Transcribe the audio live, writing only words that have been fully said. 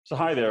So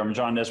hi there, I'm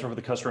John Nesbit with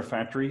the Customer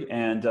Factory,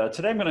 and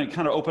today I'm going to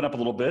kind of open up a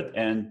little bit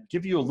and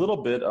give you a little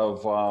bit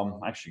of,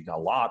 actually a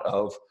lot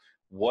of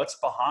what's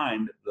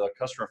behind the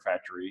Customer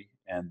Factory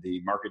and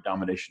the market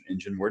domination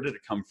engine. Where did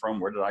it come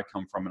from? Where did I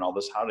come from and all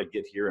this? How did I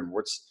get here? And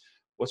what's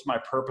my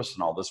purpose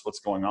in all this?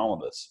 What's going on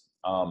with this?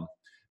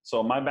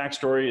 So my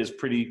backstory is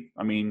pretty,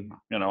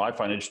 I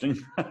find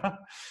interesting,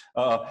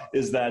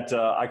 is that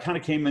I kind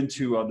of came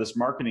into this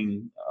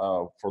marketing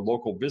for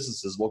local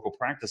businesses, local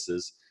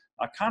practices,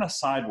 kind of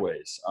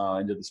sideways,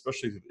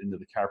 especially into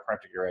the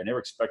chiropractic area. I never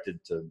expected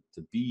to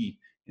be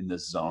in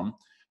this zone.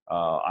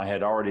 I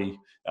had already,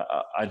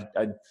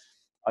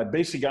 I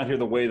basically got here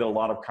the way that a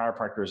lot of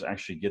chiropractors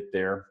actually get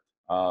there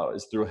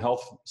is through a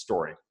health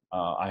story.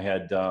 I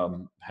had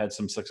had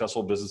some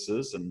successful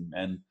businesses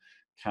and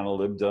kind of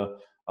lived a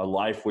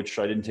life which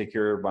I didn't take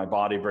care of my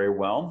body very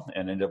well,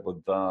 and ended up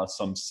with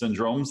some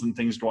syndromes and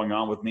things going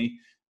on with me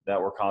that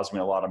were causing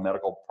me a lot of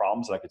medical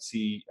problems. I could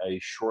see a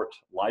short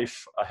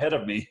life ahead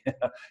of me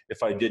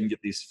if I didn't get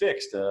these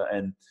fixed.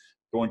 And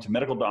going to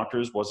medical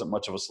doctors wasn't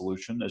much of a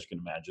solution, as you can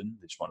imagine.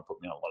 They just want to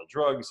put me on a lot of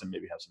drugs and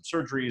maybe have some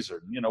surgeries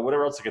or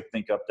whatever else I could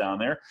think up down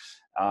there.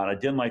 I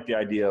didn't like the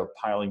idea of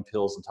piling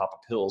pills on top of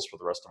pills for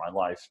the rest of my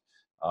life,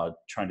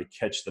 trying to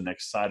catch the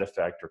next side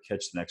effect or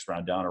catch the next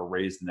round down or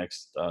raise the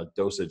next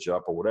dosage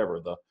up or whatever.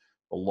 The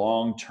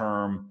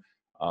long-term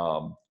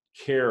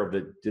care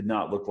that did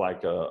not look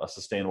like a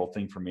sustainable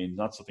thing for me,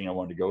 not something I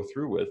wanted to go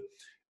through with.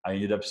 I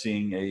ended up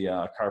seeing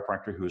a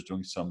chiropractor who was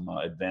doing some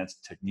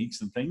advanced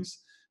techniques and things.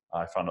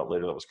 I found out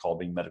later that was called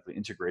being medically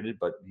integrated,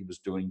 but he was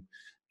doing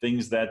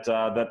things that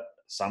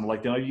sounded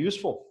like they might be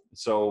useful.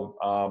 So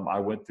I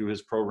went through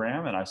his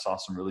program and I saw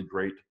some really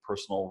great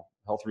personal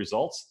health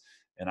results.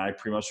 And I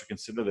pretty much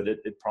consider that it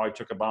added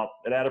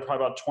probably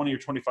about 20 or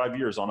 25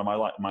 years onto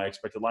my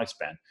expected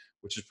lifespan,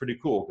 which is pretty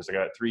cool because I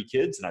got 3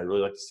 kids and I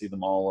really like to see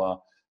them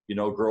all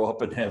grow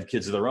up and have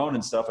kids of their own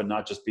and stuff, and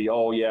not just be,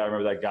 oh yeah, I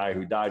remember that guy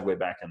who died way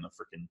back in the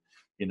freaking,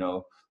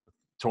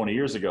 20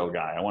 years ago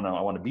guy. I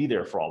want to be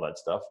there for all that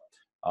stuff.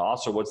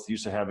 Also, what's the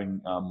use of having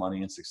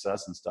money and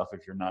success and stuff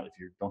if you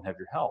don't have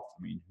your health?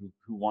 I mean,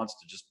 who wants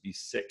to just be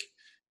sick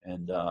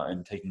and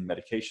taking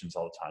medications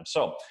all the time?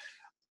 So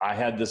I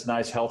had this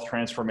nice health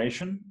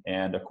transformation,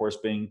 and of course,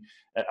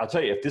 I'll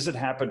tell you, if this had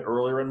happened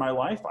earlier in my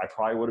life, I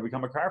probably would have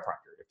become a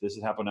chiropractor. If this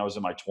had happened when I was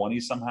in my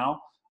 20s somehow,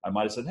 I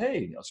might have said,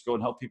 hey, let's go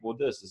and help people with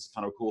this. This is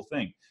kind of a cool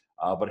thing.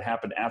 But it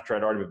happened after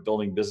I'd already been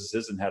building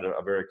businesses and had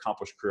a very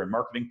accomplished career in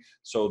marketing.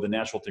 So the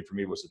natural thing for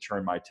me was to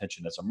turn my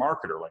attention as a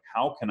marketer. Like,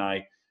 how can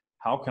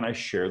I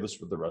share this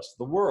with the rest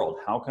of the world?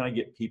 How can I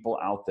get people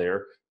out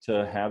there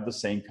to have the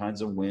same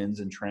kinds of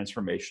wins and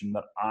transformation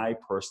that I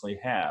personally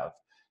have?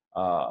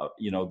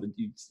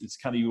 It's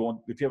kind of,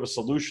 if you have a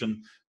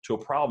solution to a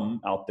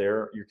problem out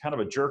there, you're kind of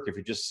a jerk if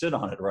you just sit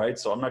on it, right?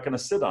 So I'm not going to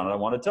sit on it. I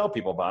want to tell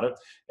people about it.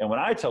 And when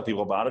I tell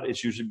people about it,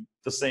 it's usually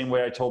the same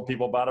way I told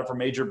people about it for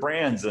major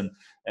brands and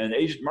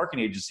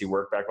marketing agency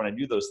work back when I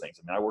do those things.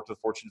 I mean, I worked with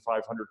Fortune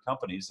 500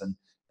 companies and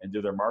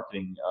do their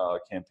marketing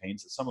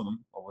campaigns. And some of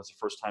them was the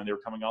first time they were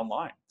coming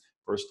online.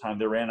 First time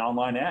they ran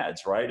online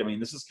ads, right? I mean,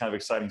 this is kind of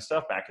exciting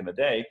stuff back in the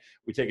day.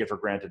 We take it for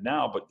granted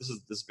now, but this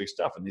is big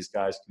stuff. And these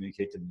guys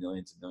communicate to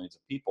millions and millions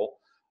of people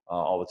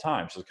all the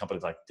time. So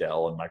companies like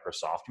Dell and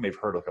Microsoft, you may have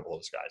heard of a couple of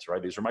those guys,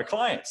 right? These are my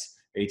clients.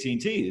 AT&T,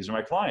 these are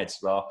my clients.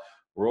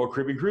 Royal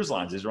Caribbean Cruise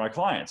Lines, these are my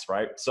clients,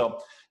 right?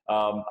 So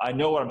I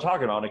know what I'm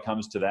talking about when it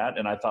comes to that.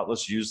 And I thought,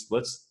 let's use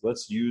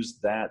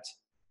that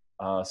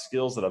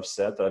skills that I've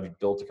set, that I've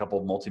built a couple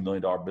of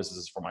multi-million-dollar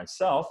businesses for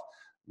myself.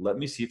 Let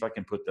me see if I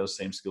can put those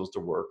same skills to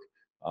work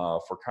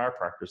for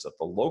chiropractors at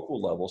the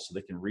local level so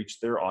they can reach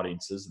their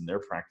audiences and their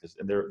practice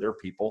and their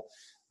people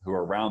who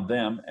are around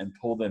them and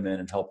pull them in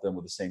and help them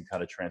with the same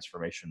kind of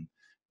transformation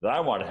that I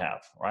want to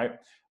have, right?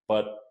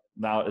 But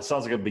now it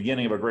sounds like a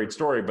beginning of a great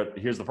story, but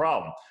here's the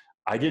problem.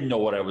 I didn't know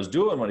what I was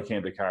doing when it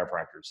came to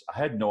chiropractors. I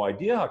had no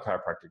idea how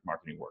chiropractic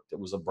marketing worked. It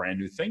was a brand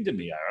new thing to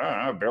me.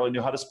 I barely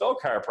knew how to spell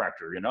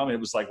chiropractor. It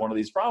was like one of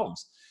these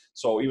problems.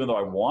 So even though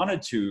I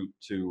wanted to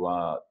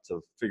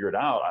figure it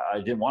out, I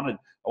didn't want to.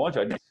 I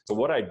wanted to. So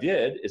what I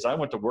did is I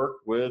went to work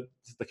with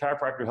the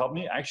chiropractor who helped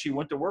me. I actually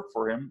went to work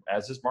for him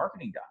as his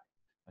marketing guy.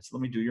 I said,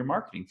 let me do your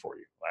marketing for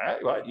you.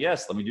 All right,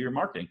 yes, let me do your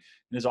marketing.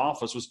 And his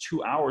office was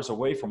 2 hours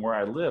away from where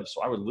I lived.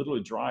 So I would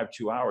literally drive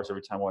 2 hours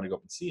every time I wanted to go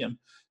up and see him.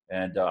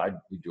 And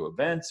we do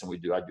events, and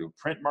I do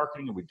print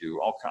marketing, and we do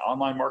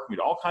online marketing, we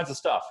do all kinds of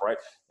stuff, right?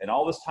 And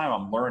all this time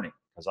I'm learning.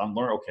 Because I'm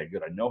learning, okay,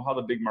 good. I know how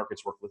the big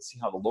markets work. Let's see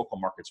how the local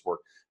markets work.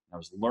 And I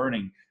was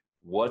learning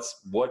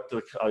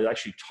I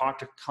actually talk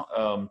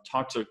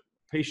to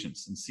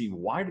patients and see,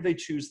 why do they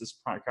choose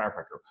this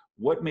chiropractor?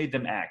 What made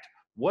them act?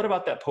 What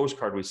about that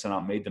postcard we sent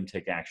out made them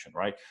take action,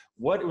 right?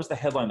 What was the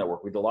headline that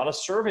worked? We did a lot of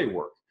survey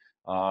work,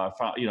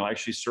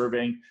 actually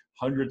surveying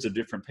hundreds of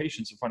different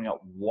patients and finding out,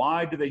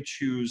 why do they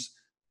choose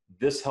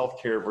this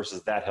healthcare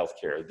versus that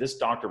healthcare, this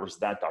doctor versus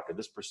that doctor,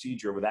 this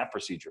procedure over that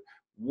procedure?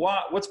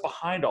 What's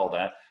behind all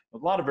that? A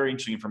lot of very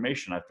interesting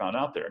information I found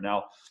out there.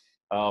 Now,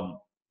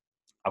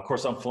 Of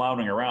course, I'm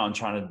floundering around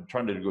trying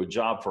to do a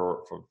job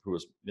for who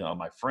was, you know,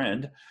 my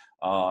friend.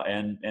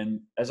 And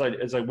as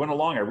I went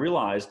along, I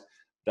realized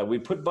that we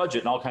put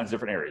budget in all kinds of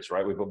different areas,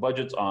 right? We put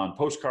budgets on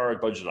postcard,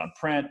 budget on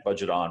print,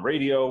 budget on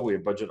radio. We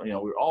have budget, you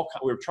know, we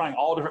were trying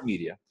all different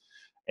media.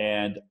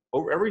 And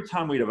every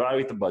time we'd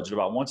evaluate the budget,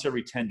 about once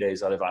every 10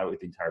 days, I'd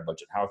evaluate the entire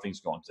budget. How are things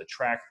going? Because I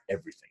track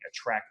everything.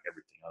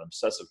 I'm an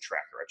obsessive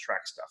tracker. I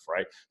track stuff,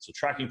 right? So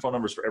tracking phone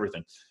numbers for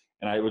everything.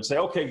 And I would say,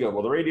 okay, good.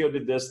 Well, the radio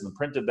did this, and the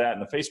print did that,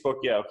 and the Facebook,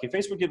 yeah, okay,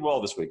 Facebook did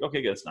well this week.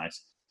 Okay, good, that's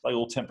nice. Like a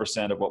little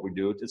 10% of what we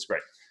do. It's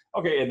great.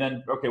 Okay, and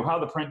then, okay, well, how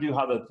the print do?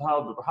 How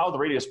the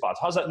radio spots?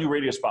 How's that new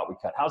radio spot we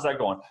cut? How's that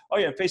going? Oh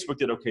yeah, Facebook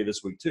did okay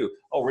this week too.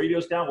 Oh,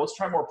 radio's down. Well, let's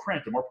try more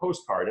print and more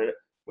postcard.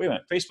 Wait a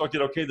minute, Facebook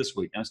did okay this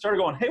week. And I started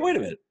going, hey, wait a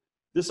minute.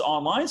 This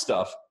online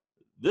stuff,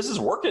 this is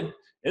working.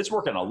 It's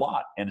working a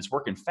lot, and it's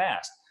working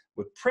fast.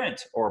 With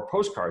print or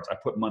postcards, I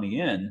put money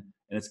in, and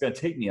it's going to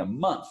take me a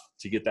month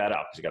to get that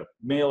out, because you got to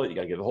mail it, you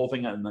got to get the whole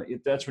thing out, and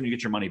that's when you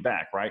get your money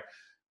back, right?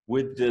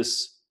 With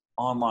this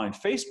online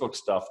Facebook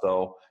stuff,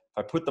 though,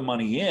 if I put the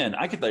money in,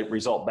 I get the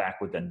result back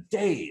within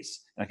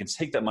days, and I can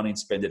take that money and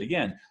spend it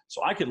again.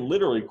 So I could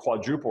literally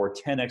quadruple or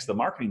 10x the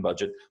marketing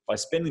budget by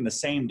spending the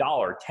same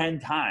dollar 10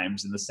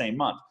 times in the same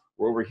month.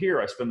 Where over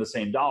here, I spend the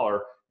same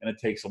dollar, and it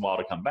takes a while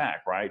to come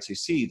back, right? So you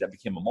see, that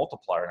became a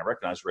multiplier, and I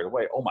recognized right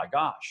away, oh my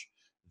gosh,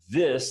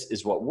 this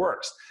is what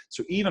works.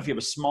 So even if you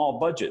have a small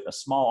budget, a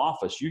small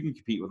office, you can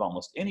compete with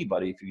almost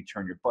anybody if you can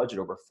turn your budget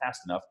over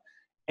fast enough,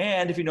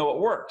 and if you know what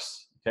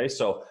works, okay?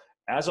 So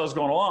as I was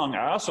going along,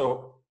 I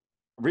also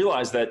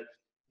realized that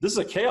this is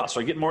a chaos.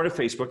 So I get more into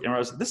Facebook and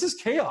realize this is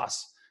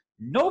chaos.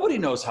 Nobody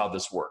knows how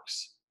this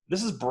works.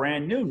 This is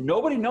brand new.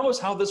 Nobody knows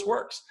how this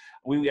works.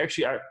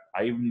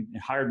 I even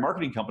hired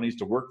marketing companies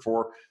to work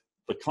for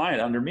the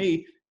client under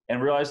me,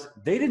 and realized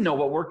they didn't know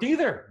what worked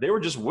either. They were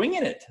just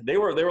winging it. They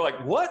were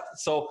like, what?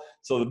 So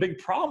the big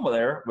problem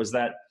there was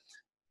that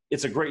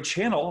it's a great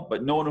channel,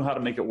 but no one knew how to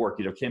make it work.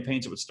 You know,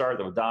 campaigns that would start,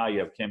 that would die. You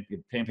have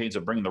campaigns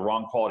that bring the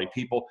wrong quality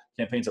people,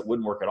 campaigns that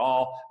wouldn't work at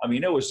all. I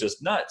mean, it was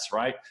just nuts,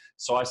 right?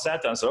 So I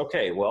sat down and said,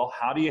 okay, well,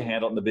 how do you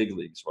handle it in the big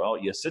leagues? Well,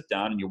 you sit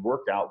down and you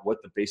work out what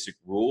the basic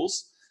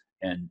rules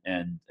and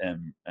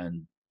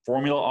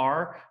formula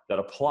are that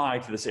apply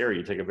to this area.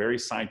 You take a very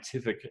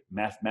scientific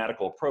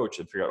mathematical approach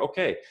and figure out,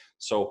 okay,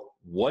 so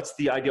what's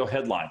the ideal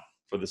headline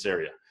for this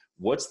area?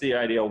 What's the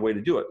ideal way to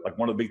do it? Like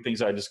one of the big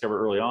things I discovered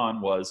early on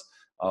was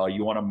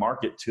you want to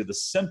market to the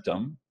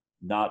symptom,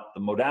 not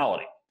the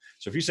modality.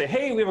 So if you say,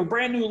 hey, we have a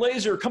brand new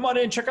laser, come on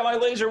in, check out my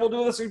laser, we'll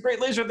do this great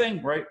laser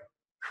thing, right?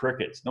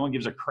 Crickets. No one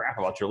gives a crap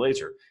about your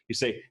laser. You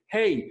say,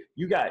 hey,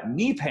 you got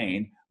knee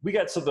pain, we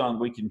got something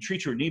we can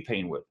treat your knee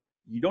pain with.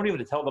 You don't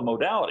even tell the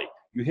modality.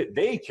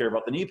 They care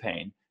about the knee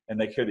pain, and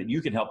they care that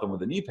you can help them with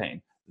the knee pain.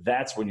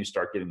 That's when you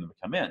start getting them to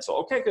come in. So,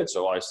 okay, good.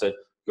 So I said,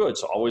 good.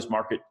 So always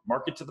market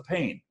to the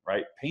pain,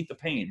 right? Paint the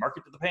pain,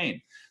 market to the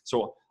pain.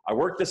 So I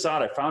worked this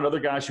out. I found other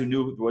guys who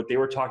knew what they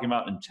were talking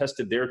about and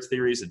tested their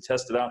theories and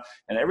tested out.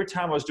 And every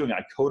time I was doing it,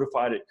 I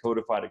codified it,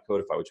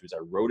 which means I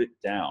wrote it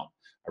down.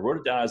 I wrote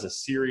it down as a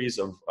series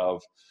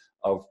of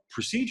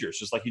procedures,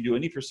 just like you do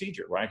any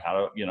procedure, right? How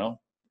to, you know,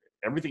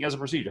 everything has a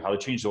procedure. How to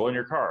change the oil in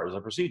your car is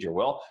a procedure.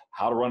 Well,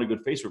 how to run a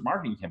good Facebook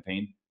marketing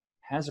campaign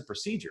has a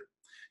procedure.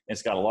 And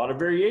it's got a lot of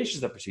variations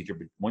of that procedure,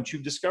 but once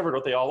you've discovered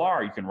what they all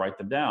are, you can write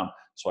them down.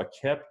 So I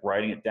kept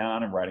writing it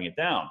down and writing it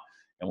down.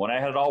 And when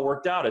I had it all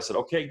worked out, I said,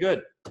 okay,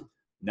 good.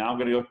 Now I'm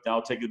going to go, now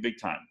I'll take it big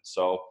time.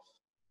 So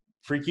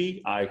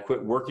freaky, I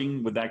quit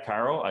working with that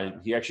chiro.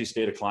 He actually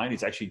stayed a client.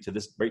 He's actually to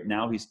this right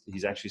now,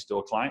 he's actually still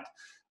a client.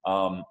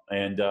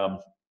 And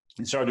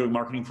started doing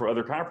marketing for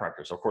other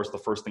chiropractors. Of course, the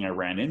first thing I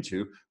ran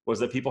into was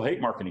that people hate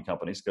marketing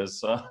companies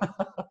because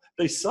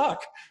they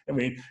suck. I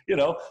mean, you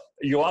know,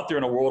 you go out there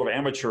in a world of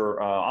amateur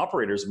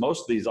operators,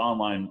 most of these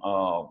online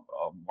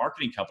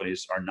marketing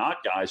companies are not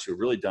guys who have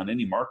really done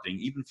any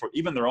marketing.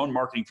 Even their own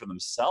marketing for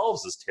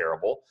themselves is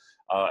terrible.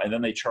 And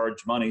then they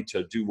charge money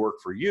to do work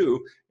for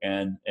you,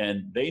 and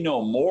they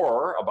know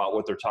more about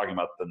what they're talking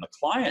about than the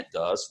client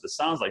does. So it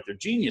sounds like they're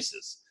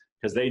geniuses,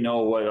 because they know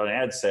what an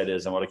ad set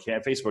is and what a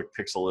Facebook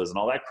pixel is and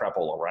all that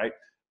crapola, right?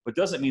 But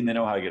doesn't mean they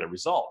know how to get a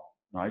result,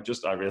 right?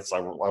 I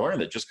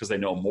learned that just because they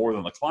know more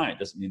than the client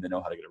doesn't mean they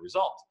know how to get a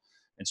result.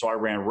 And so I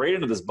ran right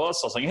into this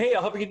bus. I was like, hey,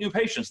 I'll help you get new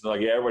patients. And they're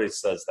like, yeah, everybody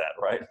says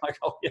that, right? I'm like,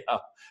 oh yeah,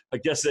 I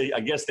guess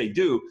they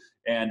do.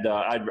 And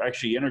I'd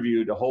actually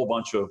interviewed a whole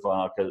bunch of,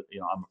 cause you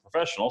know, I'm a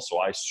professional, so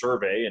I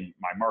survey and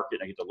my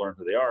market, and I get to learn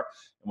who they are.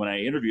 And when I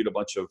interviewed a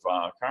bunch of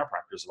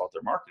chiropractors about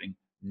their marketing,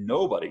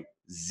 nobody,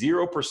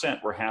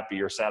 0% were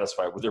happy or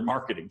satisfied with their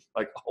marketing.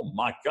 Like, oh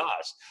my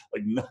gosh,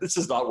 like no, this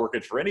is not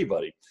working for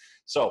anybody.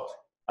 So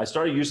I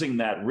started using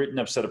that written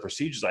up set of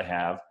procedures I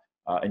have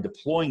and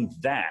deploying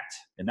that.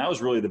 And that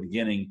was really the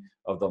beginning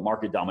of the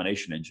market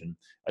domination engine.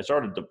 I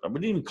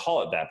wouldn't even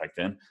call it that back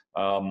then.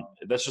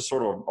 That's just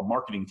sort of a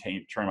marketing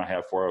term I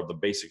have for the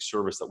basic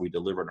service that we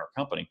deliver in our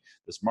company.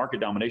 This market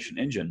domination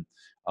engine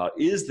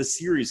is the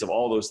series of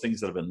all those things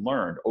that have been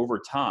learned over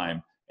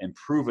time and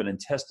proven and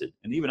tested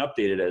and even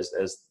updated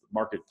as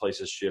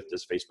marketplaces shift,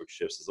 as Facebook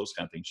shifts, as those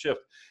kind of things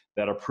shift,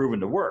 that are proven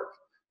to work.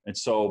 And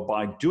so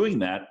by doing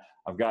that,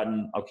 I've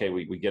gotten, okay,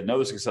 we get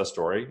another success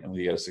story, and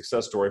we get a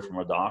success story from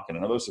a doc, and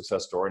another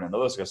success story, and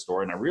another success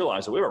story. And I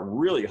realize that we have a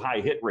really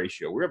high hit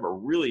ratio. We have a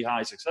really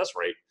high success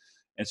rate,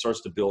 and it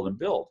starts to build and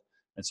build.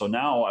 And so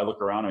now I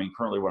look around, I mean,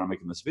 currently when I'm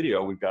making this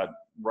video, we've got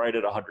right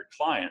at 100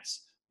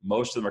 clients.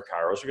 Most of them are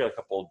chiros. We've got a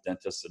couple of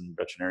dentists and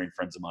veterinarian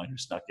friends of mine who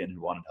snuck in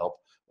and wanted help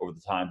over the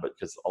time, but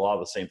because a lot of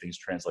the same things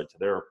translate to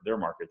their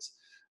markets.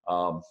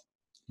 And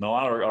a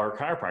lot of our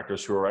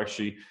chiropractors who are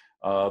actually,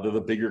 they're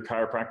the bigger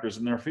chiropractors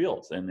in their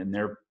fields, and in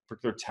their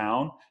particular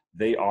town,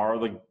 they are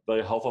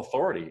the health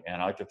authority.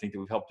 And I like to think that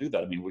we've helped do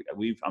that. I mean,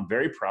 I'm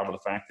very proud of the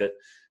fact that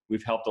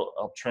we've helped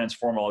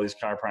transform all these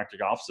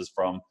chiropractic offices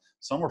from,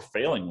 some were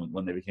failing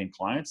when they became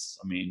clients.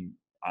 I mean,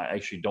 I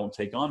actually don't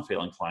take on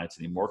failing clients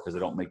anymore because I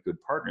don't make good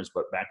partners.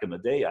 But back in the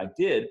day, I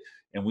did,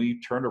 and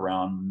we turned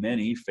around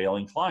many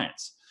failing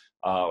clients.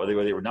 They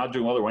were not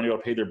doing well, they weren't able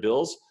to pay their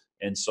bills.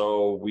 And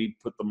so we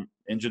put the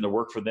engine to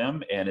work for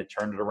them, and it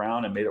turned it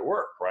around and made it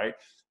work, right?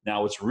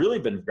 Now, what's really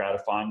been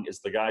gratifying is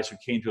the guys who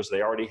came to us,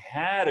 they already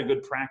had a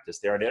good practice.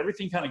 They already had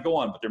everything kind of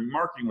going, but their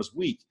marketing was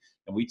weak.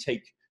 And we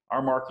take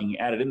our marketing,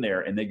 add it in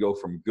there, and they go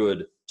from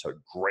good to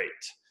great.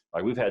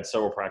 Like, we've had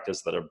several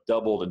practices that have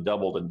doubled and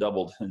doubled and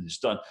doubled and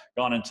just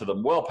gone into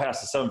the well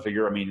past the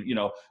 7-figure. I mean,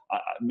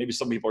 maybe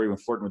some people are even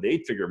flirting with the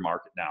 8-figure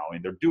market now. I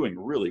mean, they're doing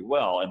really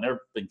well, and they've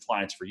been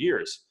clients for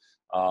years.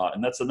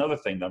 And that's another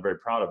thing that I'm very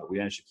proud of. We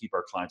managed to keep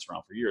our clients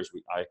around for years.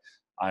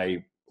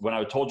 When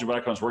I told you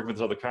back when I was working with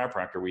this other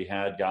chiropractor, we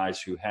had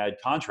guys who had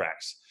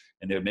contracts,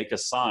 and they would make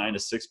us sign a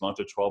 6-month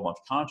or 12-month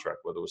contract,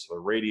 whether it was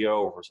for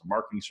radio or for some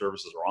marketing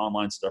services or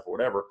online stuff or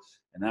whatever.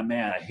 And that,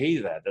 man, I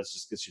hated that. That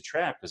just gets you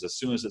trapped, because as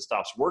soon as it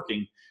stops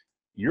working,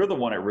 you're the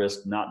one at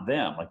risk, not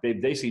them. Like, they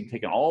basically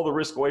taken all the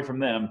risk away from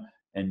them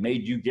and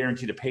made you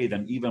guarantee to pay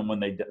them even when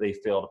they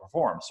fail to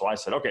perform. So I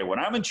said, okay, when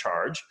I'm in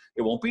charge,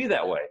 it won't be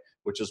that way,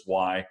 which is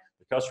why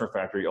the Customer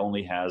Factory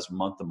only has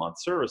month-to-month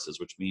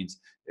services, which means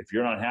if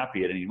you're not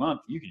happy at any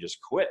month, you can just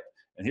quit.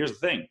 And here's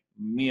the thing,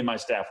 me and my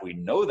staff, we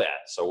know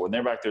that. So when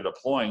they're back there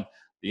deploying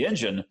the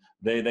engine,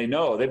 they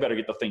know they better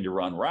get the thing to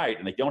run right,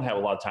 and they don't have a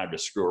lot of time to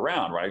screw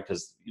around, right?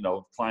 Because,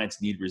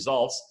 clients need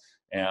results,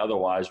 and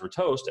otherwise we're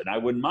toast, and I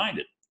wouldn't mind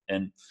it.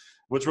 And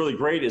what's really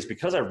great is,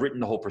 because I've written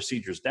the whole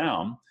procedures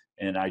down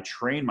and I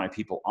train my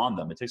people on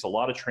them, it takes a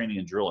lot of training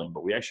and drilling,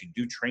 but we actually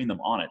do train them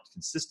on it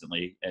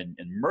consistently and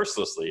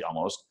mercilessly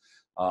almost.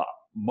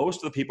 Most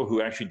of the people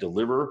who actually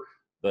deliver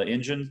the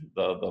engine,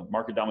 the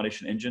market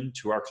domination engine,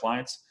 to our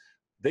clients,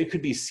 they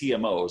could be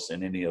CMOs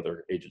in any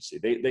other agency.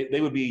 They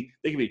could be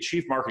a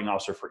chief marketing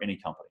officer for any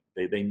company.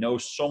 They know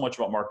so much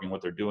about marketing,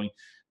 what they're doing.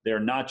 They're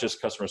not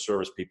just customer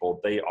service people.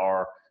 They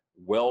are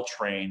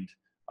well-trained,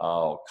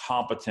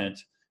 competent,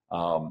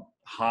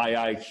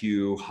 high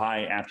IQ,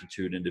 high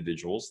aptitude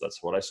individuals.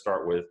 That's what I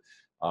start with.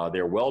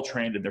 They're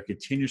well-trained, and they're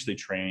continuously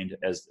trained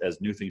as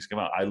new things come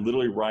out. I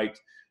literally write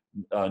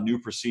new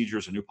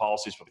procedures and new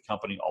policies for the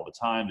company all the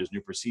time. There's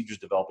new procedures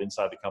developed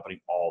inside the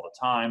company all the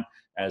time.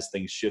 As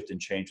things shift and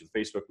change with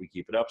Facebook, we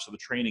keep it up. So the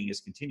training is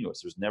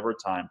continuous. There's never a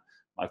time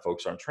my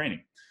folks aren't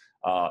training.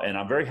 And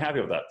I'm very happy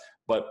with that.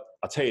 But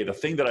I'll tell you, the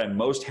thing that I'm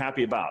most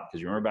happy about,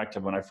 because you remember back to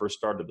when I first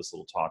started this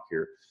little talk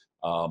here,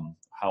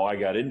 how I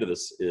got into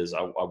this is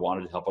I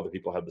wanted to help other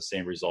people have the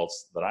same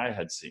results that I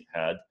had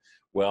had.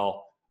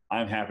 Well,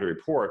 I'm happy to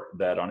report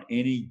that on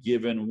any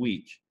given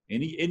week,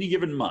 any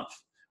given month,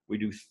 we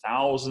do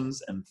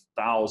thousands and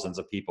thousands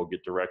of people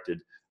get directed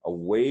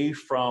away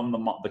from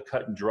the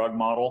cut and drug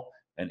model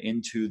and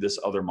into this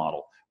other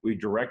model. We're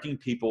directing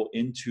people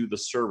into the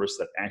service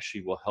that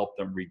actually will help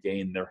them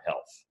regain their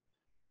health,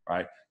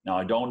 right? Now,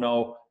 I don't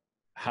know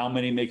how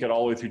many make it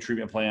all the way through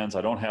treatment plans.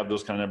 I don't have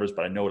those kind of numbers,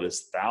 but I know it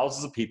is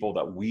thousands of people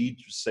that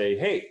we say,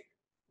 hey,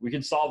 we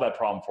can solve that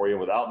problem for you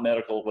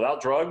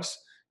without drugs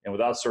and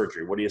without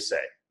surgery. What do you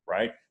say,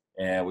 right?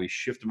 And we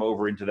shift them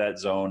over into that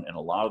zone, and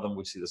a lot of them,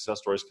 we see the success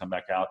stories come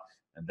back out,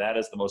 and that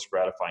is the most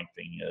gratifying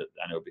thing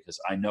I know, because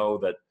I know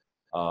that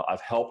I've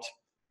helped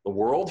the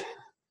world,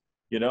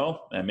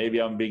 and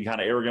maybe I'm being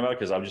kind of arrogant about it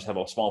because I just have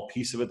a small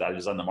piece of it that I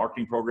designed the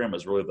marketing program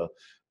as really the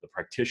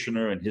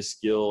practitioner and his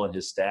skill and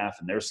his staff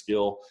and their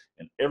skill,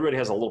 and everybody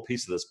has a little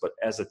piece of this, but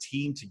as a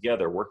team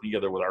together, working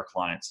together with our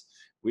clients,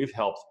 we've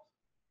helped,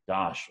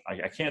 gosh,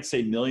 I can't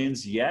say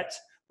millions yet,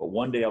 but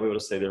one day I'll be able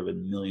to say there have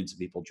been millions of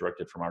people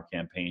directed from our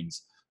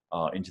campaigns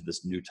into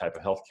this new type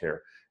of healthcare.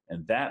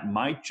 And that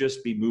might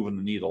just be moving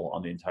the needle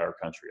on the entire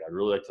country. I'd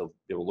really like to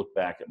be able to look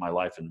back at my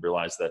life and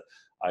realize that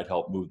I'd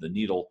help move the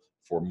needle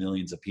for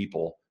millions of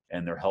people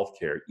and their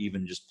healthcare,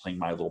 even just playing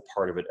my little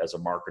part of it as a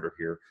marketer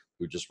here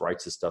who just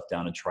writes this stuff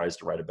down and tries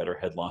to write a better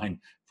headline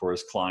for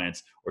his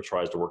clients or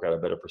tries to work out a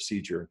better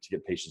procedure to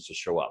get patients to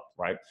show up,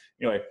 right?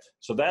 Anyway,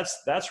 so that's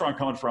where I'm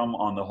coming from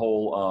on the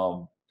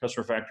whole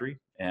Customer Factory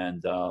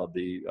and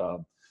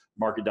the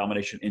market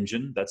domination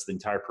engine. That's the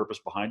entire purpose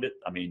behind it.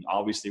 I mean,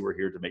 obviously we're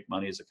here to make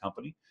money as a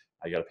company.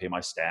 I got to pay my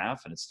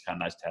staff, and it's kind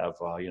of nice to have,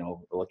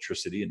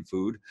 electricity and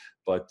food,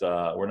 but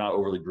we're not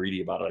overly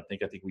greedy about it.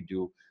 I think we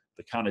do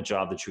the kind of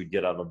job that you would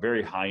get out of a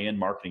very high-end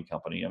marketing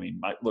company. I mean,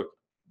 look,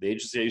 the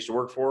agency I used to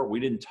work for, we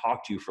didn't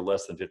talk to you for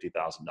less than $50,000.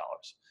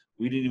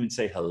 We didn't even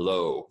say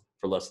hello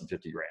for less than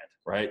 50 grand,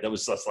 right? That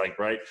was just like,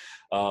 right?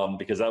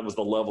 Because that was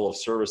the level of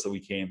service that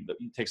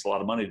it takes a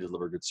lot of money to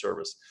deliver good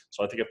service.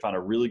 So I think I found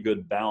a really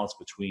good balance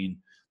between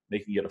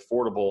making it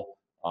affordable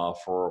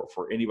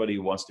for anybody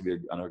who wants to be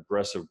an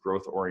aggressive,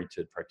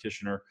 growth-oriented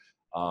practitioner,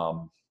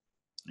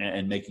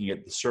 and making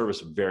it the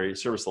service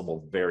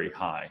level very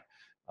high.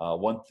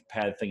 One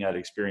bad thing I'd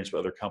experienced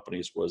with other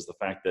companies was the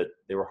fact that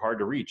they were hard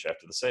to reach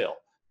after the sale.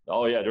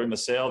 Oh yeah, during the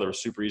sale, they were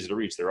super easy to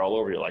reach. They're all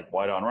over you like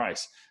white on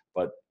rice.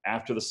 But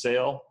after the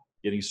sale,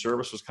 getting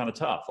service was kind of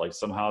tough. Like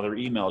somehow their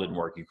email didn't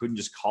work. You couldn't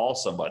just call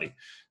somebody.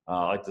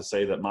 I like to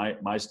say that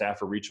my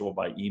staff are reachable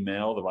by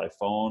email, by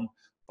phone,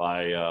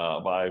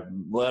 by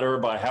letter,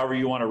 by however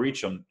you want to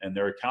reach them, and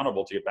they're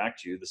accountable to get back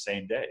to you the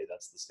same day.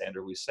 That's the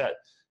standard we set.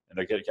 And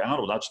they get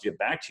accountable not just to get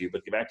back to you,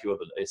 but get back to you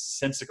with a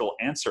sensical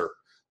answer,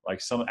 like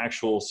some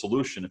actual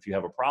solution if you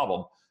have a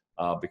problem,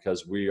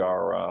 because we're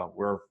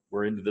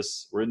into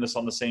this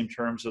on the same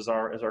terms as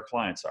our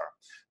clients are.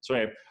 So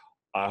anyway,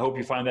 I hope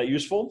you find that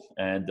useful,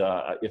 and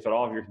if at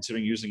all if you're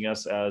considering using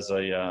us as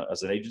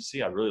an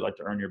agency, I'd really like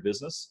to earn your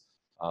business.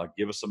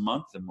 Give us a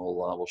month, and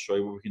we'll show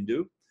you what we can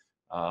do.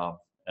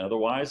 And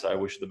otherwise, I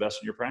wish you the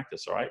best in your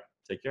practice. All right,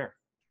 take care.